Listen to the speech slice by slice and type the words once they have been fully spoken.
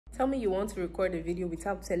Tell me you want to record a video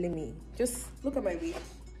without telling me. Just look at my wig.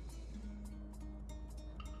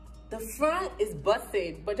 The front is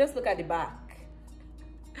busted, but just look at the back.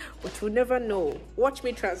 But you'll never know. Watch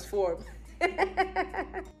me transform. I'm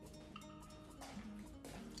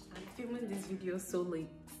filming this video so late,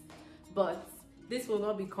 but this will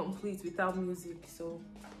not be complete without music, so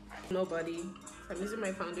nobody. I'm using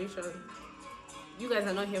my foundation. You guys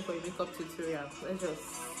are not here for a makeup tutorial. Let's just...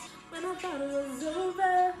 When I thought it was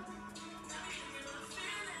over,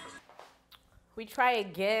 we try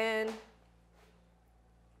again.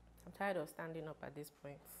 I'm tired of standing up at this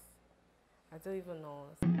point. I don't even know.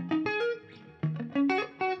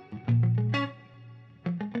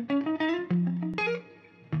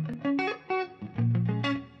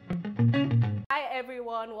 Hi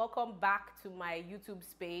everyone, welcome back to my YouTube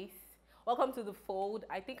space. Welcome to the fold.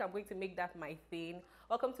 I think I'm going to make that my thing.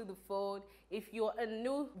 Welcome to the fold. If you're a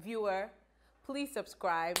new viewer, please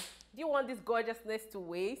subscribe. Do you want this gorgeousness to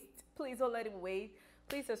waste? Please don't let it waste.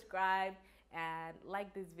 Please subscribe and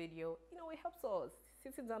like this video. You know, it helps us.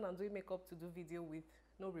 Sitting down and doing makeup to do video with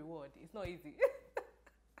no reward, it's not easy.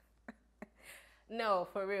 No,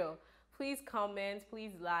 for real. Please comment,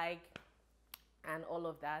 please like, and all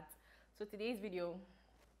of that. So today's video,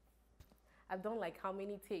 I've done like how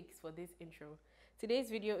many takes for this intro.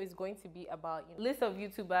 Today's video is going to be about a list of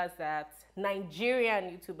YouTubers that,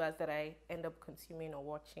 Nigerian YouTubers that I end up consuming or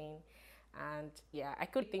watching. And yeah, I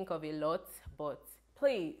could think of a lot, but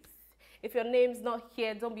please, if your name's not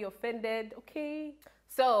here, don't be offended, okay?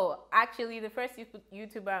 So actually, the first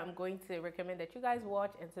YouTuber I'm going to recommend that you guys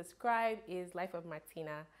watch and subscribe is Life of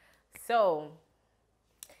Martina. So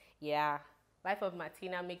yeah, Life of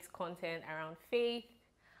Martina makes content around faith,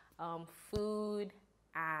 food,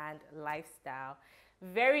 and lifestyle.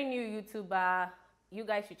 Very new YouTuber. You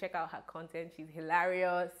guys should check out her content. She's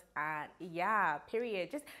hilarious, and yeah, period.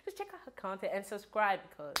 Just check out her content and subscribe,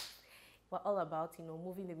 because we're all about, you know,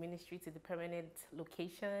 moving the ministry to the permanent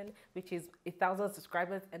location, which is 1,000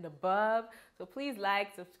 subscribers and above. So please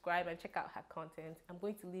like, subscribe, and check out her content. I'm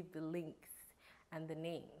going to leave the links and the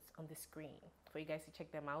names on the screen for you guys to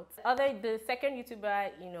check them out. The second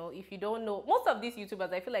YouTuber, you know, if you don't know, most of these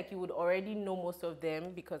YouTubers, I feel like you would already know most of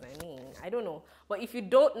them, because I mean, I don't know. But if you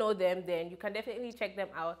don't know them, then you can definitely check them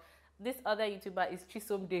out. This other YouTuber is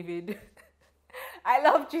Chisom David. I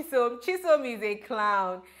love Chisom. Chisom is a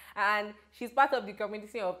clown, and she's part of the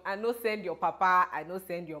community of I no send your papa, I no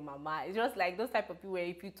send your mama. It's just like those type of people where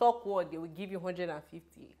if you talk word, they will give you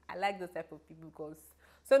 150. I like those type of people, because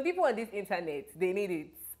some people on this internet, they need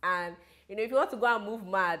it. And you know, if you want to go and move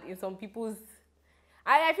mad in some people's,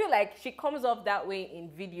 I feel like she comes off that way in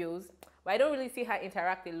videos, but I don't really see her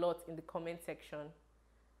interact a lot in the comment section.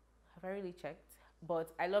 Have I really checked?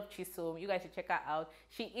 But I love Chisom. You guys should check her out.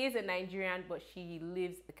 She is a Nigerian, but she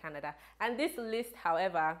lives in Canada. And this list,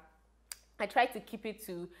 however, I tried to keep it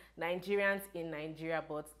to Nigerians in Nigeria,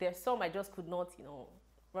 but there's some I just could not, you know,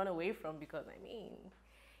 run away from, because I mean,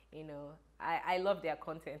 you know, I love their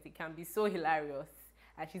content. It can be so hilarious.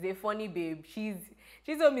 And she's a funny babe.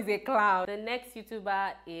 Chisom is a clown. The next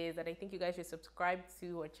YouTuber is that I think you guys should subscribe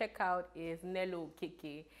to or check out is Nelo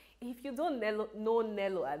Okeke. If you don't know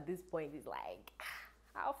Nelo at this point, it's like,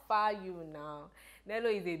 how far are you now?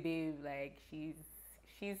 Nelo is a babe. Like she's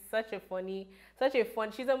such a fun.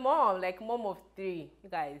 She's a mom, like mom of 3. You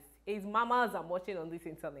guys, his mamas I'm watching on this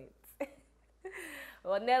internet.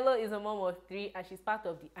 Well, Nelo is a mom of 3, and she's part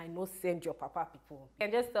of the I know send your papa people. You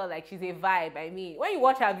can just tell like she's a vibe. I mean, when you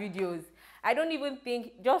watch her videos, I don't even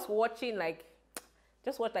think just watch like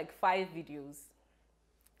 5 videos.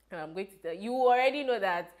 And I'm going to tell you already know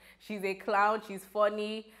that she's a clown, she's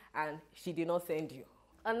funny, and she did not send you.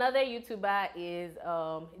 Another YouTuber is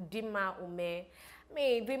Dima Ume. I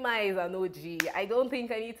mean, Dima is an OG. I don't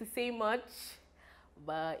think I need to say much.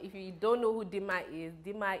 But if you don't know who Dima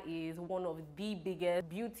is one of the biggest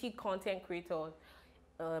beauty content creators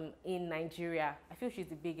in Nigeria. I feel she's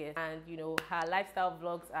the biggest. And you know, her lifestyle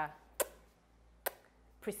vlogs are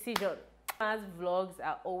precision. Her vlogs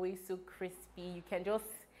are always so crispy. You can just,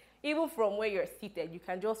 even from where you're seated, you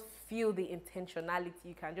can just feel the intentionality.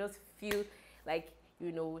 You can just feel like,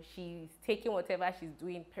 you know, she's taking whatever she's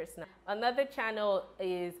doing personal. Another channel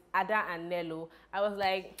is Ada and Nelo. I was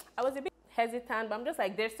a bit hesitant, but I'm just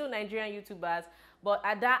like, there's still Nigerian YouTubers, but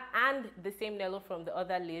Ada and the same Nelo from the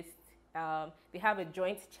other list, they have a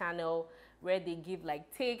joint channel where they give like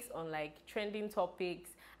takes on like trending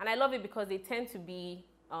topics, and I love it because they tend to be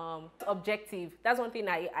objective. That's one thing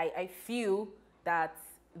I feel that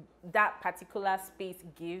particular space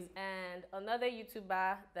gives. And another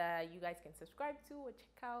YouTuber that you guys can subscribe to or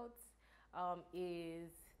check out is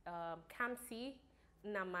Kamsi.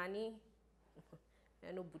 Nnamani,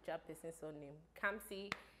 I know butcher person's surname,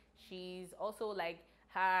 Kamsi. She's also like,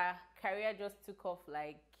 her career just took off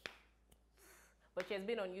like, but she has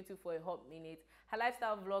been on YouTube for a hot minute. Her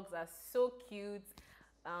lifestyle vlogs are so cute.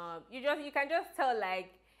 You can just tell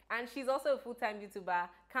like, and she's also a full-time YouTuber.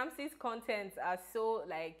 Kamsi's contents are so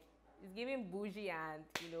like, it's giving bougie and,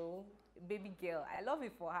 you know, baby girl. I love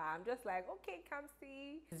it for her. I'm just like, okay,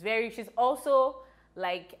 Kamsi. She's also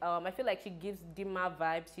like, I feel like she gives dimmer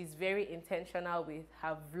vibes. She's very intentional with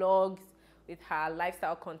her vlogs, with her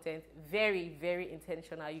lifestyle content. Very, very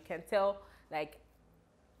intentional. You can tell like,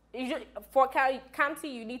 for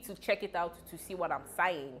Kamsi, you need to check it out to see what I'm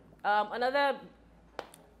saying. Another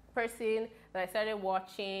person that I started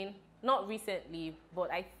watching, not recently,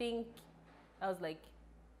 but I think that was like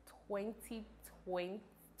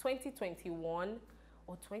 2021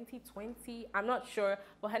 or 2020, I'm not sure,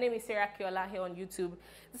 but her name is Kyola here on YouTube.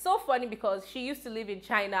 It's so funny because she used to live in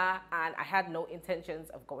China and I had no intentions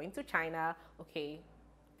of going to China. Okay,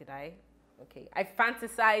 did I? Okay, I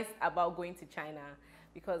fantasized about going to China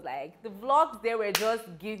because like the vlogs, they were just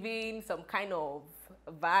giving some kind of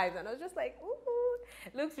vibes and I was just like, ooh,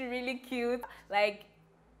 looks really cute. Like,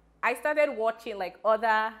 I started watching like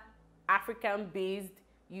other African-based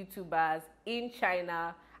YouTubers in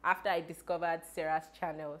China after I discovered Sarah's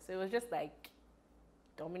channel. So it was just like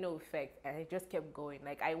domino effect and it just kept going.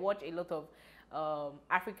 Like, I watch a lot of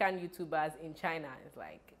African YouTubers in China. It's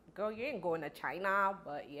like, girl, you ain't going to China,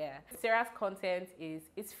 but yeah. Sarah's content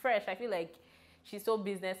it's fresh. I feel like she's so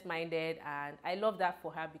business-minded and I love that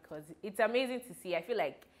for her because it's amazing to see. I feel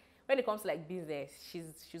like when it comes to like business,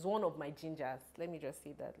 she's one of my gingers. Let me just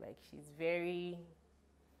say that. Like, she's very...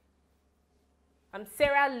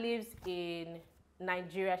 Sarah lives in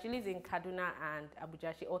Nigeria. She lives in Kaduna and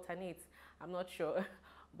Abuja. She alternates. I'm not sure.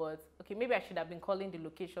 But, okay, maybe I should have been calling the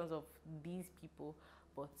locations of these people.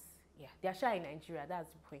 But, yeah, they're sure in Nigeria. That's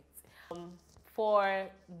the point. For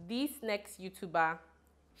this next YouTuber,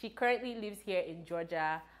 she currently lives here in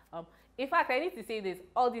Georgia. In fact, I need to say this.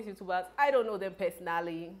 All these YouTubers, I don't know them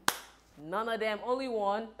personally. None of them. Only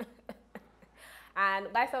one. And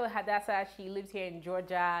lifestyle with Hadassah, she lives here in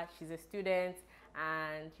Georgia. She's a student.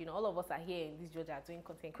 And, you know, all of us are here in this Georgia doing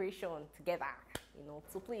content creation together, you know.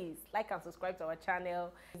 So please like and subscribe to our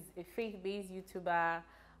channel. She's a faith-based YouTuber,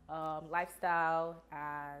 lifestyle,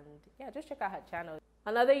 and yeah, just check out her channel.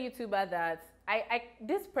 Another YouTuber that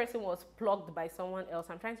this person was plugged by someone else.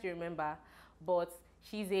 I'm trying to remember, but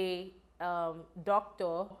she's a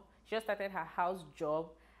doctor. She just started her house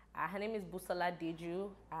job. Her name is Busola deju,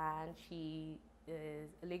 and she is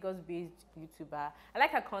a Lagos-based YouTuber. I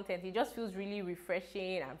like her content. It just feels really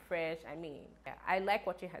refreshing and fresh. I mean, yeah, I like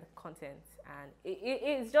watching her content, and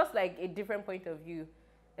it's just like a different point of view,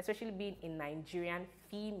 especially being a Nigerian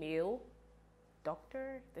female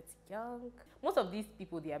doctor that's young. Most of these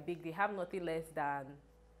people, they are big. They have nothing less than,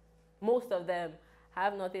 most of them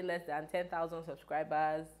have nothing less than 10,000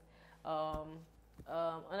 subscribers.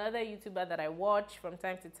 Another YouTuber that I watch from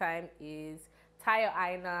time to time is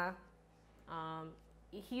aina.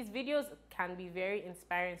 His videos can be very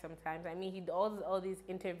inspiring sometimes. I mean, he does all these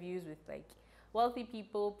interviews with like wealthy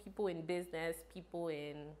people, people in business, people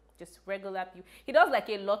in just regular people. He does like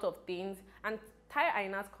a lot of things, and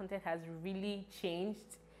Aina's content has really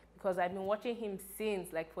changed because I've been watching him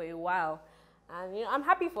since like for a while, and you know, I'm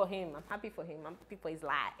happy for him. I'm happy for him. I'm happy for his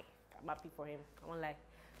life. I'm happy for him. I won't lie.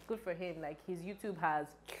 Good for him. Like, his YouTube has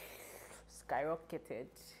skyrocketed.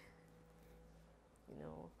 You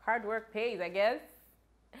know, hard work pays, I guess.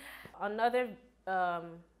 Another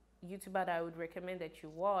YouTuber that I would recommend that you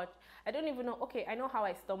watch, I don't even know, okay, I know how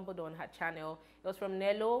I stumbled on her channel. It was from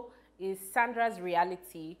Nelo, is Sandra's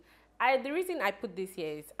Reality. The reason I put this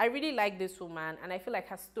here is I really like this woman, and I feel like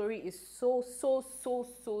her story is so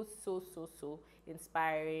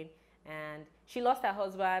inspiring. And she lost her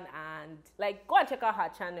husband, and like, go and check out her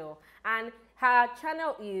channel. And her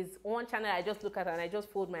channel is one channel I just look at and I just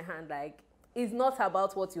fold my hand, like, it's not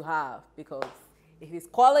about what you have, because if it's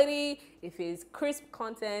quality, if it's crisp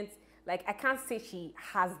content, like, I can't say she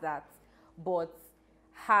has that, but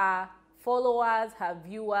her followers, her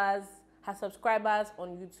viewers, her subscribers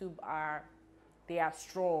on YouTube they are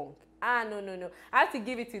strong. No. I have to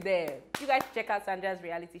give it to them. You guys check out Sandra's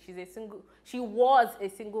Reality. She was a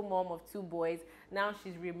single mom of 2 boys. Now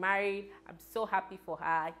she's remarried. I'm so happy for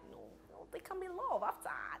her. No, they can be love after.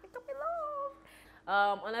 They can be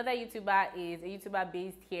love. Another YouTuber is a YouTuber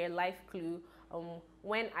based here, Life Clue.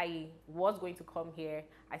 When I was going to come here,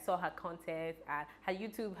 I saw her content, and her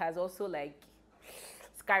YouTube has also like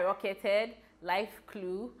skyrocketed. Life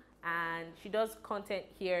Clue, and she does content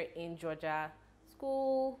here in Georgia.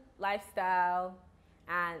 School, lifestyle,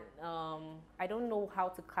 and I don't know how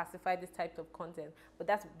to classify this type of content, but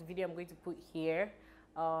that's the video I'm going to put here.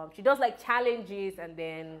 She does like challenges and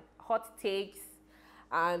then hot takes,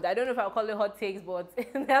 and I don't know if I'll call it hot takes, but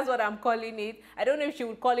that's what I'm calling it. I don't know if she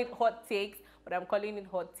would call it hot takes, but I'm calling it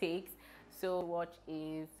hot takes. So watch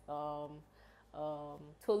is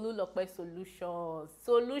Tolu Lokpe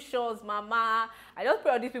solutions, mama. I just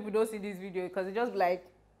pray all these people don't see this video, because it's just like,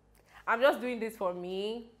 I'm just doing this for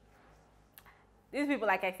me. These people,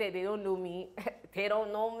 like I said, they don't know me. They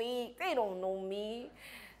don't know me.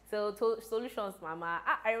 So solutions, mama.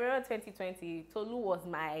 I remember 2020. Tolu was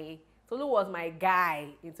my guy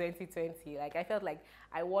in 2020. Like, I felt like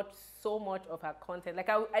I watched so much of her content. Like,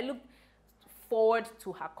 I looked forward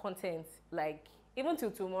to her content. Like, even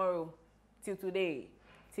till tomorrow, till today,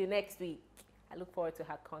 till next week, I look forward to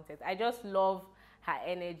her content. I just love her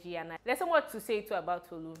energy, and there's so much to say too about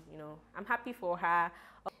Tolu. You know, I'm happy for her.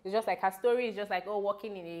 It's just like her story is just like, oh,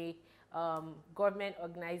 working in a government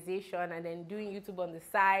organization and then doing YouTube on the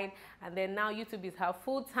side, and then now YouTube is her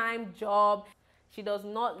full-time job. She does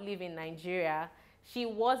not live in Nigeria. She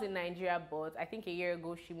was in Nigeria, but I think a year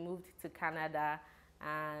ago she moved to Canada,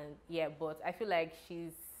 and yeah, but I feel like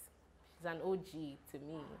she's an OG to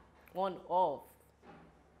me, one of.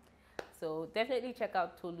 So definitely check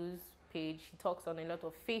out Tolu's page. She talks on a lot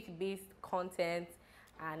of faith-based content,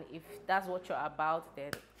 and if that's what you're about,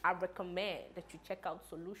 then I recommend that you check out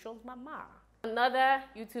Solutions Mama. Another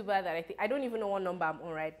YouTuber that I don't even know what number I'm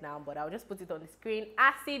on right now, but I'll just put it on the screen.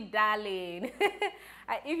 Darlyn.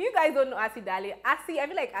 If you guys don't know Darlyn, I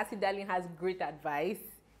feel like Darlyn has great advice.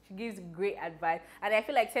 She gives great advice, and I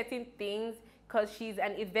feel like certain things, because she's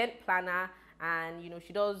an event planner, and you know,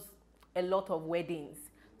 she does a lot of weddings.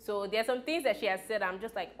 So there are some things that she has said, I'm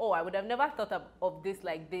just like, oh, I would have never thought of this,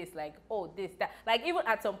 like, oh, this, that. Like, even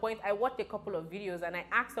at some point, I watched a couple of videos and I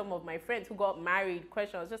asked some of my friends who got married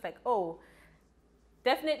questions, just like, oh,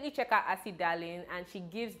 definitely check out Darlyn. And she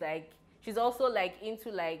gives, like, she's also, like, into,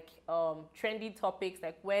 like, trendy topics,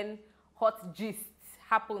 like when hot gist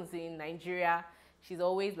happens in Nigeria, she's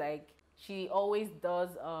always, like, she always does,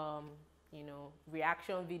 you know,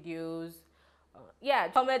 reaction videos. Yeah,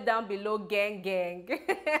 comment down below, gang.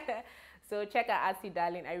 So check out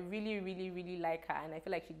Darlyn. I really like her, and I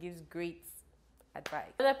feel like she gives great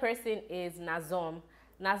advice. Another person is Nazom.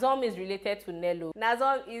 Nazom is related to Nelo.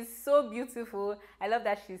 Nazom is so beautiful. I love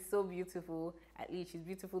that she's so beautiful. At least she's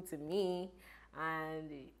beautiful to me. And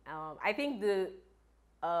I think the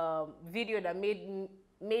video that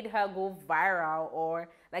made her go viral, or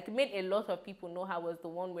like made a lot of people know her, was the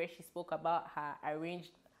one where she spoke about her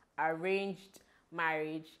arranged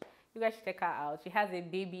marriage. You guys should check her out. She has a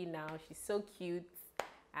baby now. She's so cute,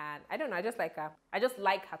 and I don't know, I just like her. I just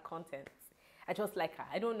like her content. I just like her.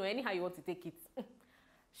 I don't know, anyhow you want to take it.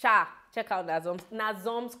 Check out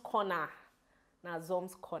Nazom's Corner.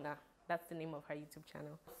 Nazom's Corner. That's the name of her YouTube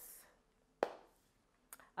channel.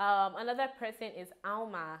 Another person is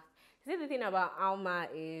Alma. See, the thing about Alma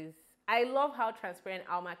is, I love how transparent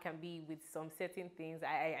Alma can be with some certain things.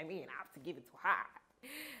 I mean, I have to give it to her.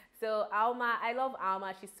 So Alma, I love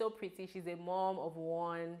Alma. She's so pretty. She's a mom of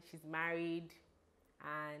one. She's married.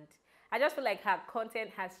 And I just feel like her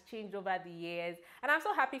content has changed over the years. And I'm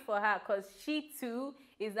so happy for her, because she too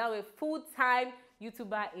is now a full-time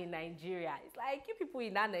YouTuber in Nigeria. It's like, you people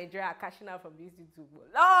in that Nigeria are cashing out from this YouTube.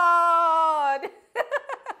 Lord!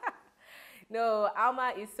 No,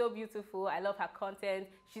 Alma is so beautiful. I love her content.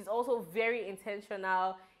 She's also very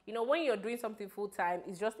intentional. You know, when you're doing something full-time,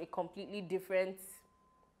 it's just a completely different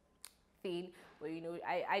thing. But, you know,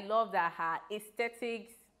 I love that her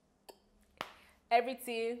aesthetics,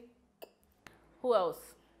 everything. Who else?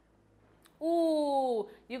 Ooh,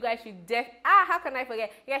 you guys should how can I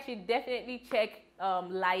forget? You guys should definitely check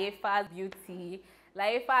Layefa's beauty.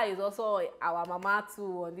 Layefa is also our mama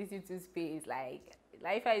too on this YouTube space. Like,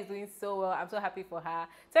 Layefa is doing so well. I'm so happy for her.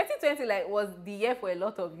 2020 like was the year for a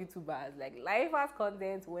lot of YouTubers. Like, Layefa's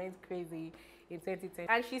content went crazy in 2020,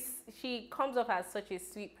 and she comes off as such a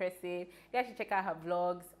sweet person. You guys should check out her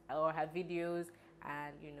vlogs or her videos,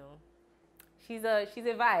 and you know, she's a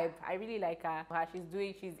vibe. I really like her.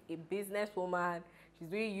 She's a businesswoman. She's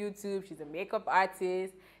doing YouTube. She's a makeup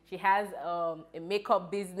artist. She has a makeup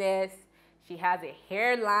business. She has a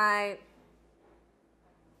hairline.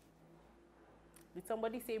 Did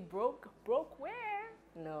somebody say broke? Broke where?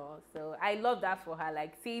 No. So I love that for her.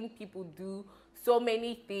 Like, seeing people do so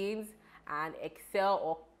many things and excel,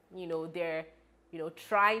 or you know, they're, you know,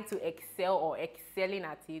 trying to excel or excelling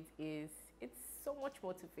at it, it's so much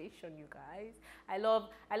motivation, you guys. I love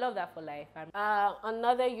that for life.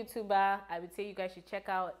 Another YouTuber I would say you guys should check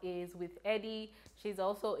out is with Eddie. She's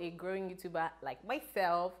also a growing YouTuber like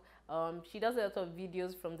myself. She does a lot of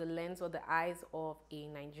videos from the lens or the eyes of a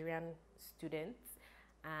Nigerian student,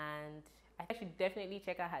 and I should definitely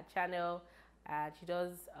check out her channel. She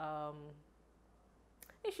does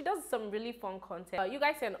some really fun content. You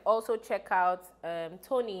guys can also check out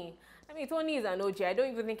Tony. I mean, Tony is an OG. I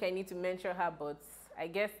don't even think I need to mention her, but I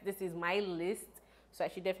guess this is my list, so I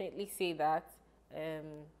should definitely say that.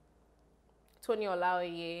 Tony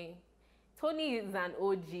Olaoye. Tony is an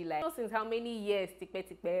OG. Like, since how many years? Did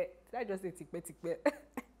I just say tikpe?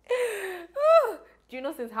 Do you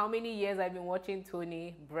know since how many years I've been watching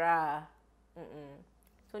Tony? Bruh.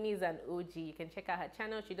 Tony is an OG. You can check out her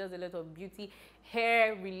channel. She does a lot of beauty,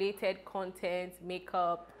 hair related content,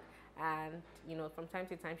 makeup, and you know, from time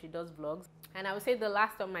to time she does vlogs. And I would say the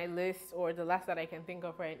last on my list, or the last that I can think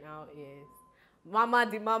of right now, is Mama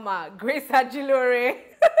di Mama, Grace Ajilore.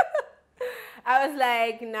 I was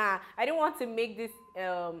like, nah, I didn't want to make this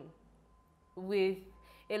with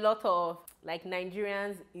a lot of like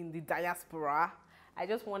Nigerians in the diaspora. I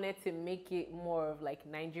just wanted to make it more of like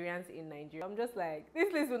Nigerians in Nigeria. I'm just like,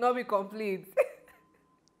 this list will not be complete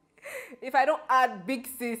if I don't add big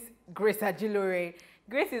sis Grace Ajilore.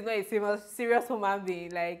 Grace is not a serious human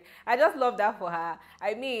being. Like, I just love that for her.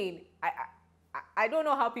 I mean, I don't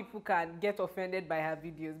know how people can get offended by her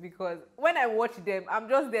videos, because when I watch them, I'm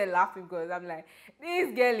just there laughing because I'm like,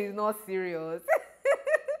 this girl is not serious.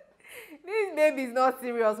 This baby is not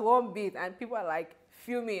serious one bit, and people are like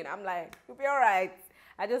fuming. I'm like, you'll be all right.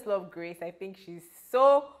 I just love Grace. I think she's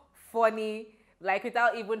so funny, like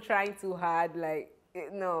without even trying too hard. Like,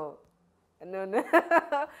 no.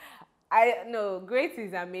 Grace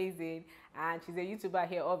is amazing, and she's a YouTuber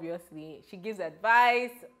here, obviously. She gives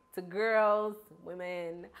advice to girls,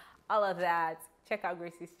 women, all of that. Check out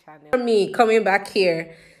Grace's channel. For me, coming back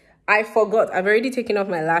here, I forgot. I've already taken off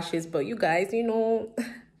my lashes, but you guys, you know,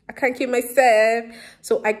 I can't keep myself.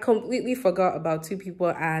 So I completely forgot about two people,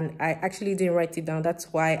 and I actually didn't write it down.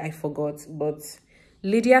 That's why I forgot. But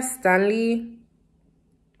Lydia Stanley,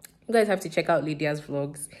 you guys have to check out Lydia's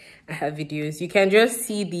vlogs and her videos. You can just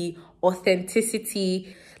see the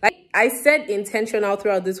authenticity. Like I said, intentional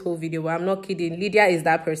throughout this whole video, but I'm not kidding. Lydia is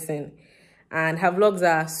that person, and her vlogs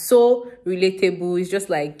are so relatable. It's just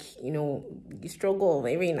like, you know, the struggle of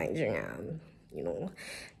every Nigerian, you know.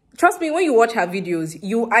 Trust me, when you watch her videos,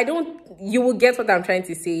 you will get what I'm trying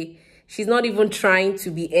to say. She's not even trying to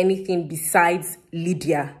be anything besides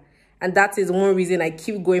Lydia. And that is one reason I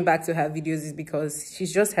keep going back to her videos, is because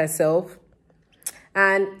she's just herself.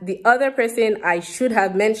 And the other person I should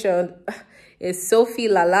have mentioned is Sophie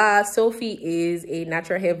Lala. Sophie is a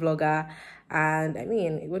natural hair vlogger. And I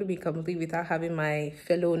mean, it wouldn't be complete without having my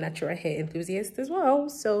fellow natural hair enthusiast as well.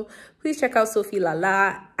 So please check out Sophie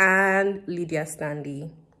Lala and Lydia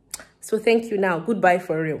Stanley. So thank you now. Goodbye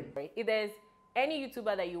for real. If there's any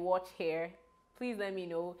YouTuber that you watch here, please let me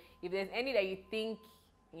know. If there's any that you think,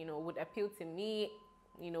 you know, would appeal to me,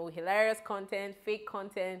 you know, hilarious content, fake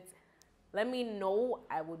content, let me know.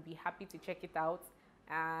 I would be happy to check it out.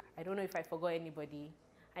 I don't know if I forgot anybody.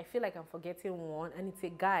 I feel like I'm forgetting one, and it's a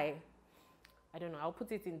guy. I don't know. I'll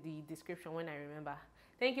put it in the description when I remember.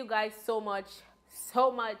 Thank you guys so much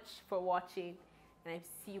for watching, and I'll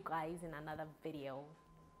see you guys in another video.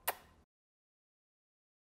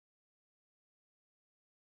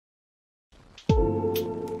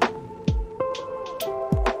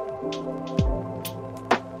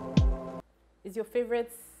 Is your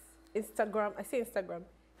favorite Instagram? I say Instagram.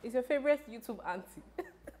 Is your favorite YouTube auntie?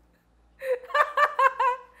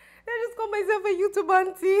 I just call myself a YouTube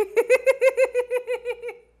auntie.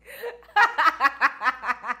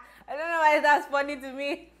 I don't know why that's funny to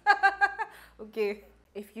me. Okay.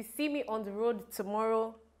 If you see me on the road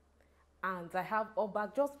tomorrow and I have all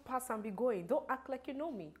back, just pass and be going. Don't act like you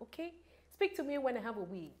know me, okay? Speak to me when I have a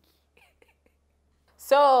wig.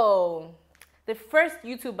 So, the first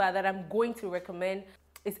YouTuber that I'm going to recommend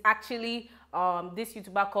is actually this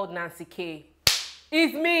YouTuber called Nancy K.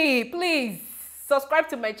 It's me. Please subscribe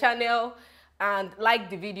to my channel and like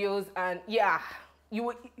the videos. And yeah,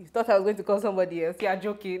 you thought I was going to call somebody else. Yeah,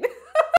 joking.